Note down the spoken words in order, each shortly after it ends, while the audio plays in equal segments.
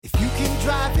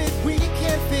drive it, we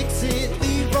can fix it.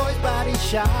 Leroy's Body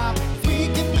Shop. We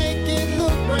can make it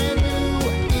look brand new.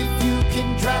 If you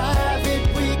can drive it,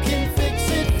 we can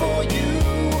fix it for you.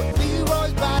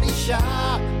 Leroy's Body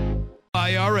Shop.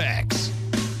 IRX.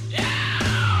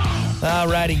 All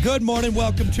righty. Good morning.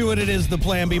 Welcome to it. It is the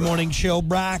Plan B Morning Show.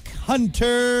 Brock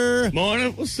Hunter.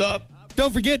 Morning. What's up?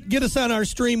 Don't forget, get us on our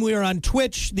stream. We are on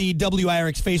Twitch, the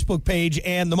WIRX Facebook page,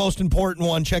 and the most important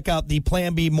one, check out the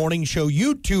Plan B Morning Show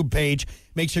YouTube page.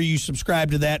 Make sure you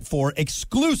subscribe to that for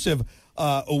exclusive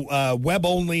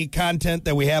web-only content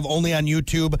that we have only on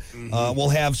YouTube. We'll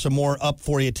have some more up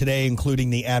for you today, including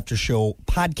the After Show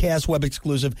podcast, web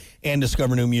exclusive, and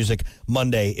Discover New Music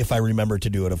Monday, if I remember to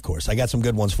do it, of course. I got some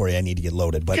good ones for you. I need to get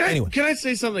loaded. But anyway. Can I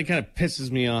say something that kind of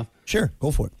pisses me off? Sure,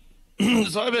 go for it.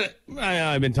 So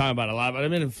I've been talking about it a lot, but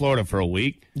I've been in Florida for a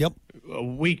week. Yep. A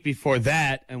week before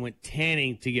that, I went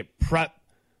tanning to get prep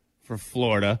for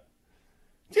Florida.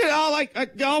 Dude, I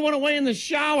went away in the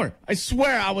shower. I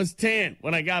swear I was tan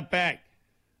when I got back.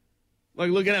 Like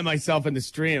looking at myself in the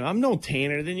stream. I'm no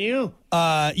tanner than you.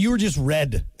 You were just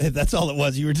red. That's all it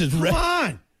was. You were just red. Come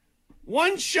on.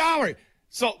 One shower.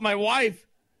 So my wife,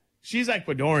 she's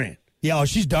Ecuadorian. Yeah,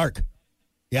 she's dark.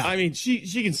 Yeah. I mean, she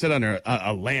can sit under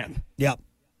a lamp. Yeah.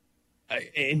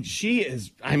 And she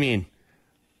is, I mean,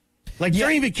 like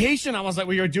during vacation, I was like,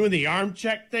 we were doing the arm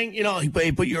check thing. You know,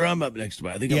 hey, put your arm up next to me.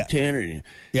 I think I'm tanner.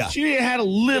 Yeah. She had a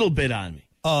little bit on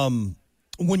me.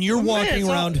 When you're walking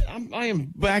around. I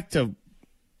am back to.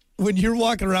 When you're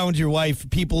walking around with your wife,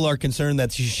 people are concerned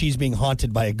that she's being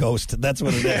haunted by a ghost. That's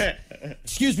what it is.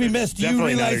 Excuse me, miss, do you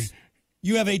realize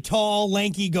you have a tall,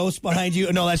 lanky ghost behind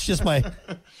you? No, that's just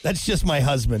my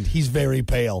husband. He's very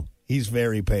pale. He's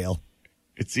very pale.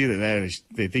 It's either that or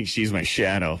they think she's my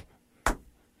shadow.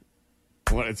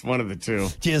 It's one of the two.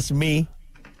 Just me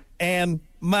and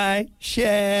my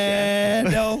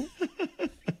shadow.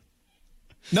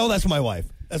 No, that's my wife.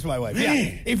 That's my wife.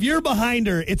 Yeah. If you're behind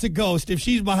her, it's a ghost. If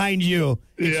she's behind you,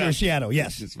 it's your shadow.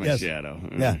 Yes. It's my shadow.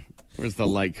 Yeah. Where's the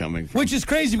light coming from? Which is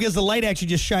crazy because the light actually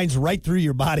just shines right through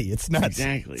your body. It's nuts.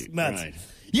 Exactly. It's nuts. Right.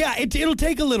 Yeah, it'll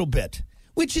take a little bit,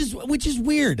 which is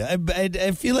weird.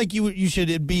 I feel like you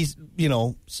should be,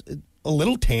 a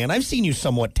little tan. I've seen you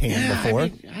somewhat tan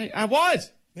before. I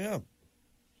was. Yeah.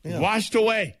 Washed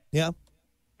away. Yeah.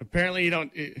 Apparently you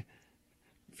don't. If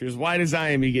you're as white as I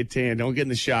am, you get tan. Don't get in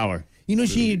the shower. With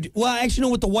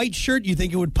the white shirt, you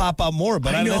think it would pop out more,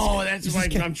 but I know that's why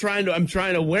I'm trying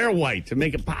to wear white to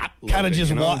make it pop. Kind of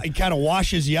just it kind of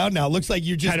washes you out now. It looks like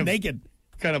you're just naked.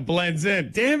 Kind of blends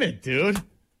in. Damn it, dude.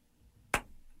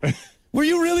 Were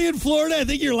you really in Florida? I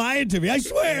think you're lying to me. I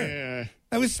swear.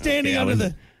 I was standing under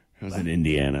the. I was in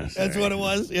Indiana. Sorry. That's what it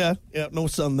was. Yeah. No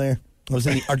sun there. I was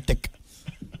in the Arctic.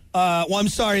 Well, I'm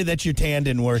sorry that your tan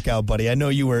didn't work out, buddy. I know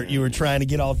you were trying to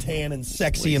get all tan and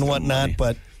sexy and whatnot,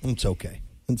 but it's okay.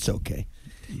 It's okay.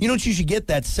 You know what you should get?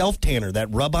 That self-tanner,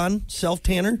 that rub-on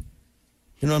self-tanner.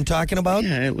 You know what I'm talking about?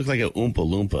 Yeah, it looks like an Oompa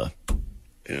Loompa.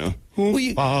 You know?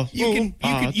 Well,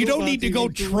 you don't need to go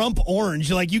Trump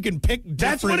orange. Like, you can pick different.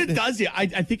 That's what it does. Yeah, I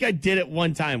think I did it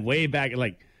one time way back in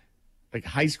like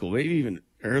high school, maybe even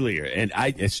earlier, and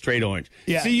it's straight orange.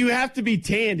 Yeah. So you have to be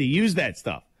tan to use that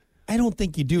stuff. I don't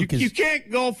think you do. You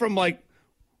can't go from like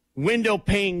window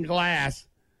pane glass.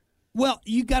 Well,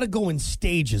 you got to go in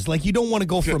stages. Like, you don't want to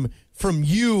go from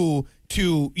you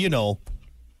to,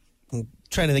 I'm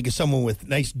trying to think of someone with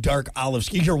nice dark olive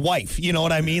skin. Your wife, you know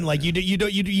what I mean? Like, you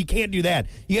can't do that.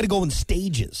 You got to go in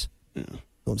stages. Yeah.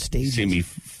 Go in stages. See me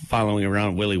following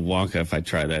around Willy Wonka if I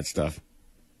try that stuff.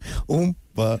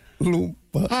 Oompa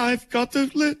Loompa. I've got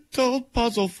a little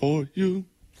puzzle for you.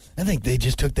 I think they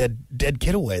just took that dead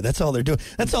kid away. That's all they're doing.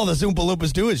 That's all the Oompa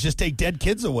Loompas do is just take dead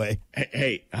kids away.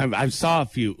 Hey, I saw a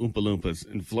few Oompa Loompas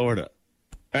in Florida,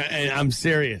 and I'm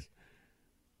serious.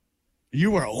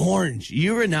 You were orange.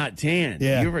 You were not tan.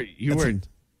 Yeah, you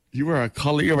were a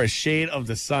color. You were a shade of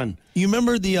the sun. You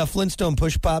remember the Flintstone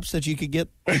push pops that you could get?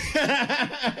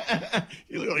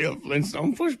 You look like a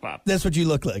Flintstone push pop. That's what you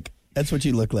look like. That's what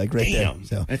you look like right there.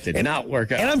 So, that did not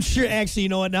work out. And I'm sure, actually, you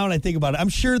know what? Now when I think about it, I'm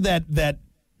sure that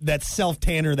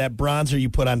self-tanner, that bronzer you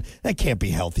put on, that can't be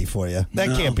healthy for you.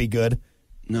 That can't be good.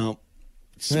 No.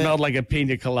 It smelled like a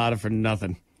pina colada for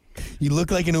nothing. You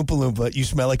look like an Oompa Loompa. You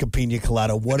smell like a pina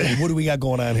colada. What do we got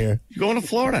going on here? You're going to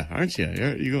Florida, aren't you?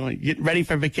 You're going getting ready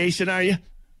for vacation, are you?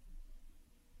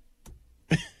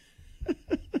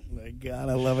 My God,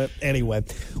 I love it. Anyway,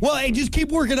 well, hey, just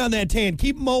keep working on that tan.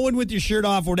 Keep mowing with your shirt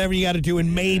off, whatever you got to do,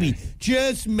 and maybe,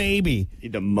 just maybe, you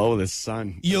need to mow the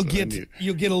sun. You'll get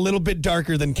a little bit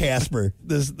darker than Casper.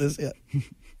 Yeah.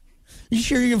 You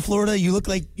sure you're in Florida? You look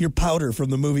like you're Powder from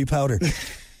the movie Powder.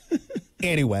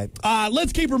 Anyway,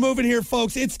 let's keep her moving here,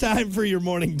 folks. It's time for your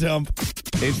morning dump.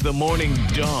 It's the Morning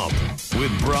Dump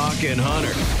with Brock and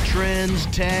Hunter. Trends,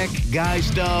 tech, guy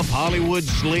stuff, Hollywood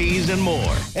sleaze, and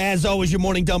more. As always, your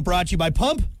morning dump brought to you by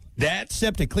Pump That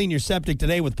Septic. Clean your septic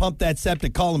today with Pump That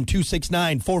Septic. Call them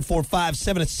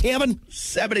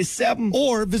 269-445-7777.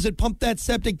 Or visit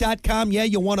pumpthatseptic.com. Yeah,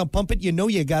 you want to pump it. You know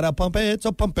you got to pump it.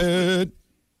 So pump it.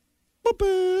 Pump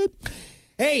it.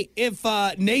 Hey, if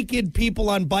naked people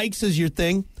on bikes is your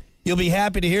thing, you'll be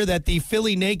happy to hear that the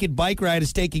Philly Naked Bike Ride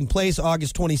is taking place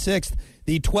August 26th.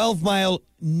 The 12-mile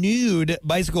nude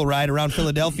bicycle ride around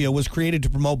Philadelphia was created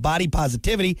to promote body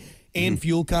positivity and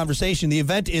fuel conversation. The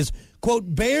event is,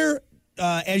 quote, bear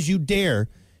as you dare,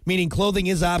 meaning clothing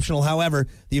is optional. However,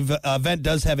 the event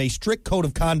does have a strict code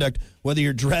of conduct, whether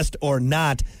you're dressed or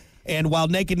not. And while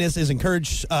nakedness is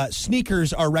encouraged,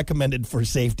 sneakers are recommended for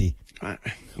safety.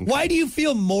 Why do you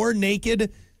feel more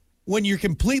naked when you're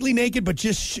completely naked but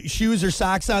just shoes or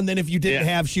socks on than if you didn't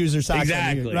have shoes or socks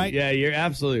exactly. on? Right? Yeah, you're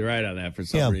absolutely right on that for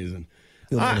some reason.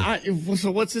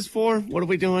 So what's this for? What are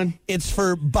we doing? It's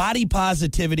for body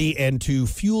positivity and to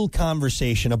fuel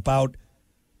conversation about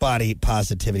body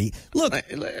positivity. Look,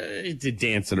 to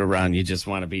dance it around, you just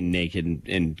want to be naked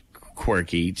and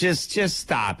quirky. Just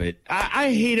stop it.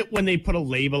 I hate it when they put a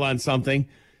label on something.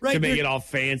 Right, to make it all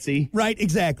fancy. Right,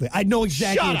 exactly. I know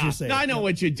exactly what you're saying. No, I know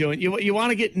what you're doing. You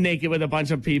want to get naked with a bunch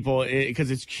of people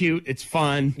because it's cute, it's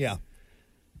fun. Yeah.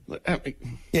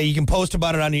 Yeah, you can post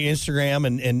about it on your Instagram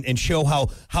and show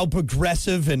how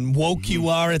progressive and woke you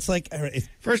are. It's like...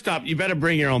 First off, you better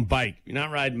bring your own bike. You're not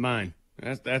riding mine.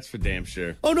 That's for damn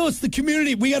sure. Oh, no, it's the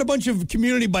community. We got a bunch of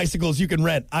community bicycles you can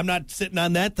rent. I'm not sitting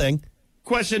on that thing.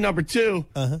 Question number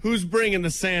 2, who's bringing the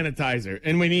sanitizer?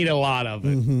 And we need a lot of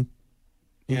it. Mm-hmm.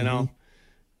 You know?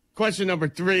 Question number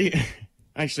 3,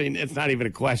 actually, it's not even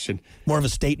a question. More of a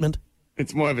statement?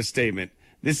 It's more of a statement.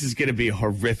 This is going to be a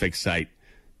horrific sight.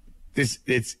 You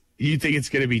think it's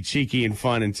going to be cheeky and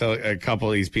fun until a couple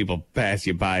of these people pass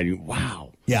you by and you,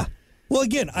 wow. Yeah. Well,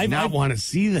 again, I want to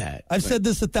see that. I've said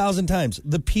this 1,000 times.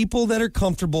 The people that are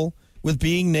comfortable with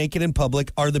being naked in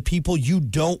public are the people you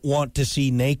don't want to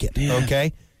see naked,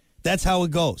 okay? That's how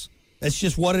it goes. That's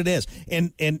just what it is.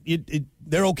 And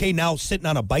they're okay now sitting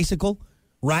on a bicycle,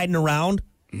 riding around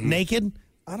naked.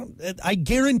 I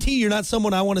guarantee you're not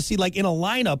someone I want to see like in a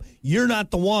lineup. You're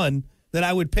not the one that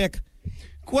I would pick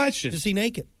to see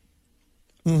naked.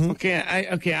 Okay,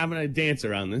 I'm going to dance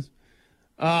around this.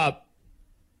 I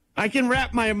can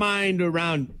wrap my mind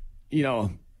around, a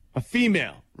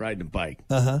female riding a bike.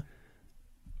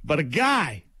 But a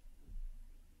guy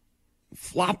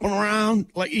flopping around,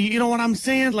 like, you know what I'm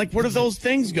saying? Like, where do those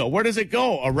things go? Where does it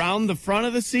go? Around the front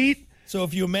of the seat? So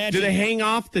if you imagine... Do they hang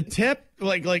off the tip?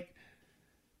 Like...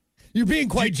 You're being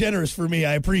quite generous for me.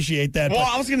 I appreciate that. Well,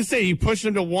 I was going to say, you push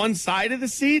them to one side of the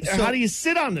seat? So, how do you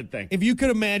sit on the thing? If you could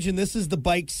imagine, this is the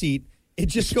bike seat. It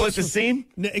just goes... Split the seam?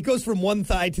 It goes from one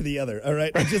thigh to the other, all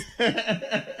right? It just...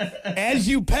 as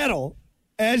you pedal,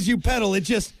 it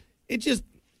just...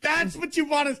 That's what you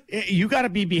want to... You got to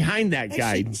be behind that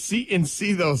guy and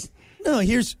see those... No,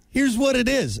 here's what it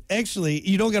is. Actually,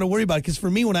 you don't got to worry about it because for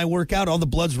me, when I work out, all the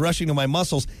blood's rushing to my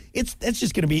muscles. It's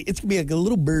gonna be like a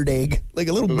little bird egg, like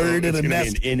a little bird in a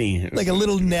nest, like a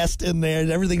little nest in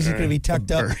there. Everything's just gonna be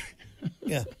tucked up.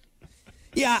 Yeah.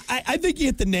 I think you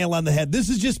hit the nail on the head. This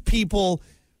is just people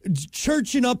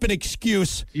churching up an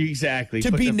excuse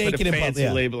to be naked and fancy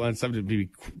label on something to be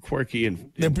quirky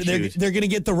and they're going to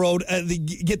get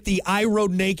the I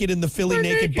Rode Naked in the Philly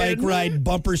Naked Bike Ride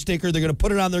bumper sticker. They're going to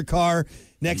put it on their car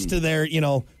next to their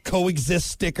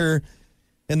coexist sticker,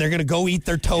 and they're going to go eat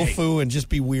their tofu and just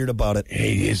be weird about it.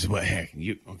 Hey, this is what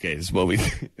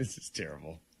this is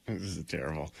terrible. This is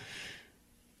terrible.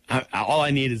 All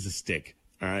I need is a stick.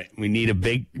 All right, we need a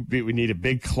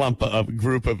big clump of a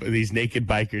group of these naked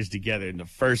bikers together. And the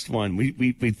first one,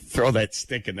 we throw that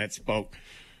stick in that spoke.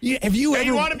 Yeah, have you ever?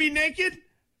 You want to be naked?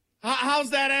 How's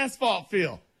that asphalt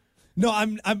feel?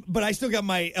 No, but I still got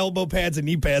my elbow pads and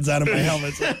knee pads on in my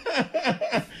helmet.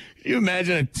 Can you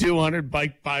imagine a 200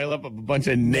 bike pileup of a bunch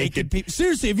of naked people?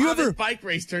 Seriously, have you ever? This bike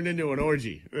race turned into an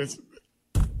orgy.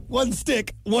 One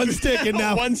stick, and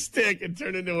now one stick and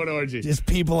turn into an orgy. Just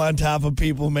people on top of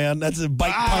people, man. That's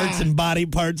bike parts and body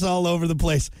parts all over the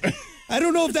place. I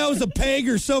don't know if that was a peg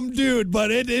or some dude, but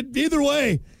it either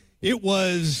way, it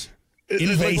was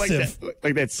invasive.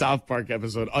 Like that South Park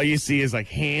episode. All you see is like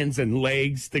hands and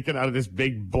legs sticking out of this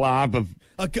big blob of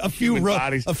a few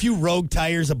rogue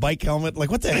tires, a bike helmet. Like,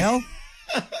 what the hell?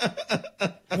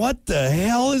 What the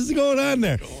hell is going on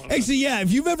there? Actually,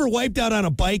 if you've ever wiped out on a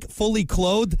bike fully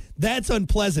clothed, that's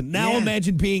unpleasant. Now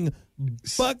imagine being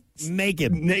buck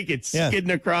naked. Naked, Yeah.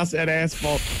 skidding across that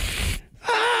asphalt.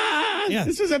 Yeah.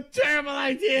 This is a terrible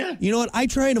idea. You know what? I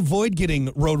try and avoid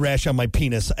getting road rash on my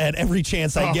penis at every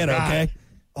chance I get, God. okay?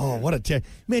 Oh, what a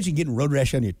imagine getting road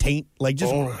rash on your taint. Like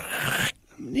just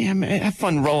Yeah, man, have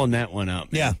fun rolling that one out.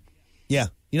 Yeah. Yeah.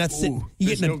 You're not sitting. You're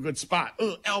There's getting no good spot.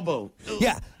 Elbow. Ugh.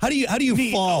 Yeah. How do you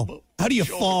Knee, fall? elbow, How do you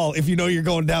shoulder. fall if you know you're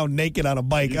going down naked on a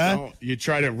bike, huh? No, you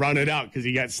try to run it out because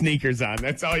you got sneakers on.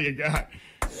 That's all you got.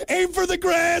 Aim for the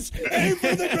grass. Aim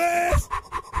for the grass.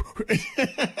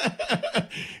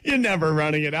 You're never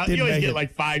running it out. Didn't You always make get it.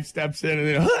 like 5 steps in and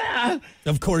then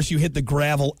Of course, you hit the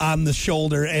gravel on the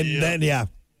shoulder, and then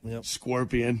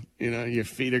scorpion. You know, your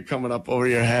feet are coming up over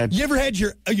your head. You ever had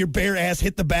your bare ass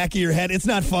hit the back of your head? It's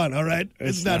not fun. All right,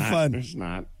 it's not fun. It's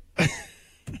not.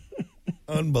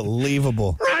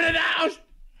 Unbelievable. Run it out.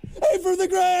 Aim for the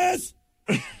grass.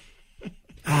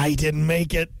 He didn't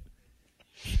make it.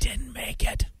 He didn't make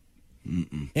it.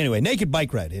 Anyway, naked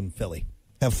bike ride in Philly.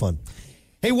 Have fun.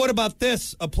 Hey, what about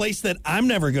this? A place that I'm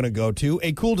never going to go to.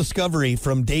 A cool discovery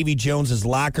from Davy Jones's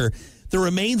locker. The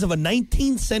remains of a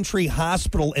 19th century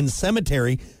hospital and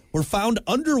cemetery were found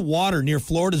underwater near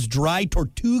Florida's Dry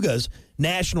Tortugas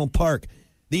National Park.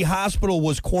 The hospital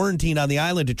was quarantined on the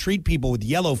island to treat people with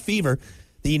yellow fever.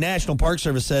 The National Park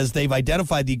Service says they've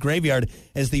identified the graveyard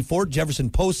as the Fort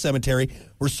Jefferson Post Cemetery,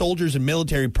 where soldiers and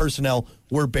military personnel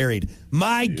were buried.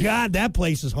 My God, that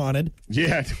place is haunted.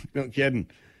 Yeah, no kidding.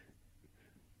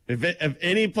 If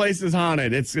any place is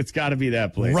haunted, it's got to be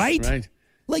that place, Right?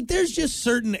 Like, there's just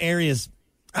certain areas.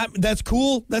 That's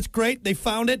cool. That's great. They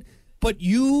found it. But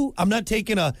I'm not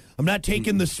taking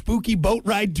the spooky boat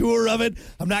ride tour of it.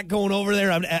 I'm not going over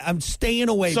there. I'm staying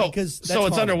away because that's so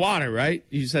it's haunted. underwater, right?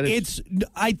 You said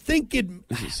I think it.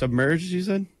 is it submerged. You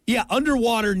said. Yeah,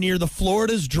 underwater near the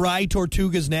Florida's Dry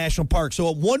Tortugas National Park. So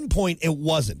at one point it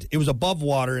wasn't. It was above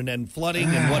water and then flooding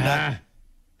and whatnot.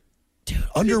 Dude,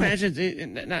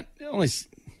 Imagine not only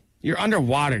you're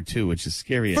underwater too, which is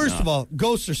scary. First enough. of all,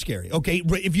 ghosts are scary. Okay,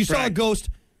 if you saw a Right. ghost,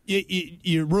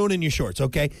 you're ruining your shorts.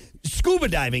 Okay, scuba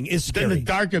diving is then scary. the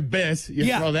dark abyss, you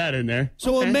Yeah. throw that in there.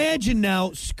 So Okay. imagine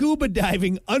now scuba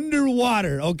diving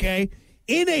underwater. Okay,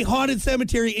 in a haunted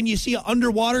cemetery, and you see an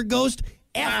underwater ghost.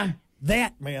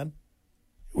 That man.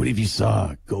 What if you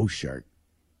saw a ghost shark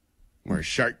or a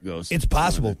shark ghost? It's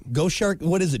possible. Ghost shark.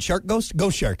 What is it? Shark ghost?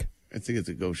 Ghost shark. I think it's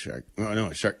a ghost shark. Oh no,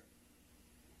 a shark.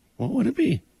 What would it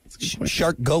be? That's a good question.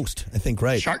 Shark ghost. I think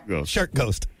right. Shark ghost. Shark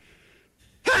ghost.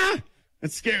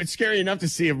 It's scary. It's scary enough to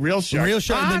see a real shark. A real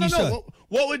shark, I then don't you know.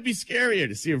 What would be scarier,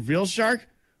 to see a real shark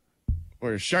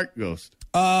or a shark ghost?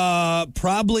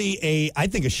 Probably I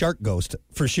think a shark ghost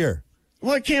for sure.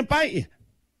 Well, it can't bite you.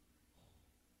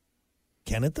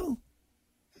 Can it though?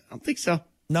 I don't think so.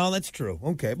 No, that's true.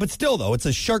 Okay, but still though, it's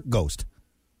a shark ghost.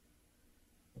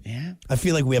 Yeah. I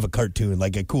feel like we have a cartoon,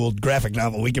 like a cool graphic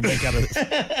novel we can make out of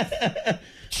this.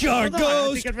 Shark I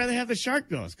ghost. think I'd rather have the shark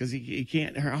ghost because he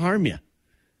can't harm you.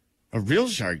 A real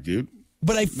shark, dude.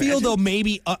 But I feel though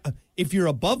maybe if you're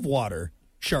above water,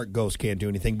 shark ghost can't do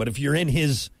anything. But if you're in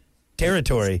his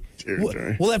territory,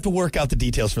 we'll have to work out the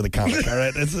details for the comic. All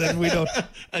right, we don't.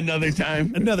 Another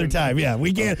time. Another time, yeah.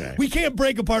 We can't. Okay. We can't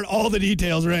break apart all the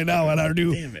details right now on our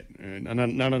new Damn it!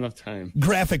 Not enough time.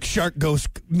 graphic shark ghost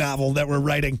novel that we're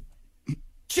writing.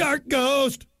 Shark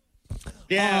ghost.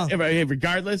 Yeah.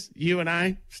 Regardless, you and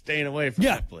I staying away from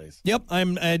that place. Yep.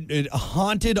 I'm at a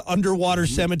haunted underwater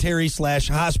cemetery /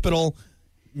 hospital.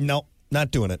 No,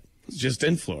 not doing it. It's just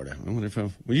in Florida. I wonder if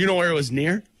you know where it was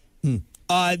near. The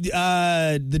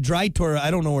Dry I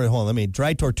don't know where. Hold on.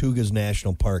 Dry Tortugas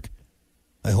National Park.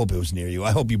 I hope it was near you.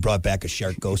 I hope you brought back a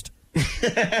shark ghost.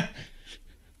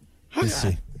 Let's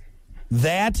see.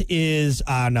 That is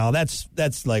no.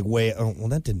 That's like way. Oh, well,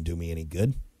 that didn't do me any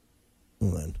good.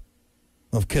 Hold on.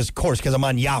 Of course, I'm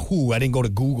on Yahoo. I didn't go to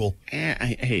Google.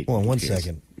 Hey, Hold on one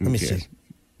second. Let me see.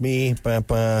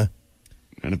 Not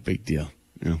a big deal.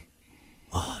 Yeah.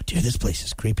 Oh, dude, this place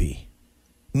is creepy.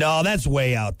 No, that's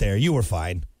way out there. You were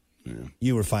fine. Yeah.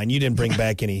 You were fine. You didn't bring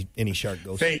back any shark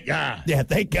ghosts. Thank God. Yeah,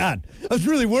 thank God. I was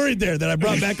really worried there that I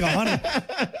brought back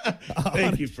a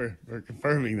Thank you for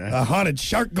confirming that. haunted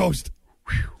shark ghost.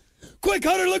 Quick,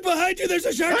 Hunter, look behind you. There's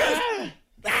a shark ghost.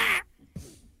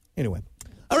 Anyway.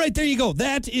 All right, there you go.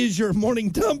 That is your morning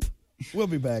dump. We'll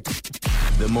be back.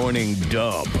 The Morning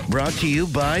Dump, brought to you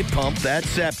by Pump That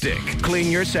Septic. Clean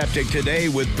your septic today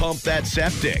with Pump That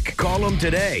Septic. Call them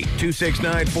today,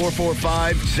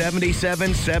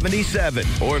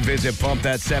 269-445-7777, or visit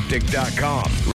pumpthatseptic.com.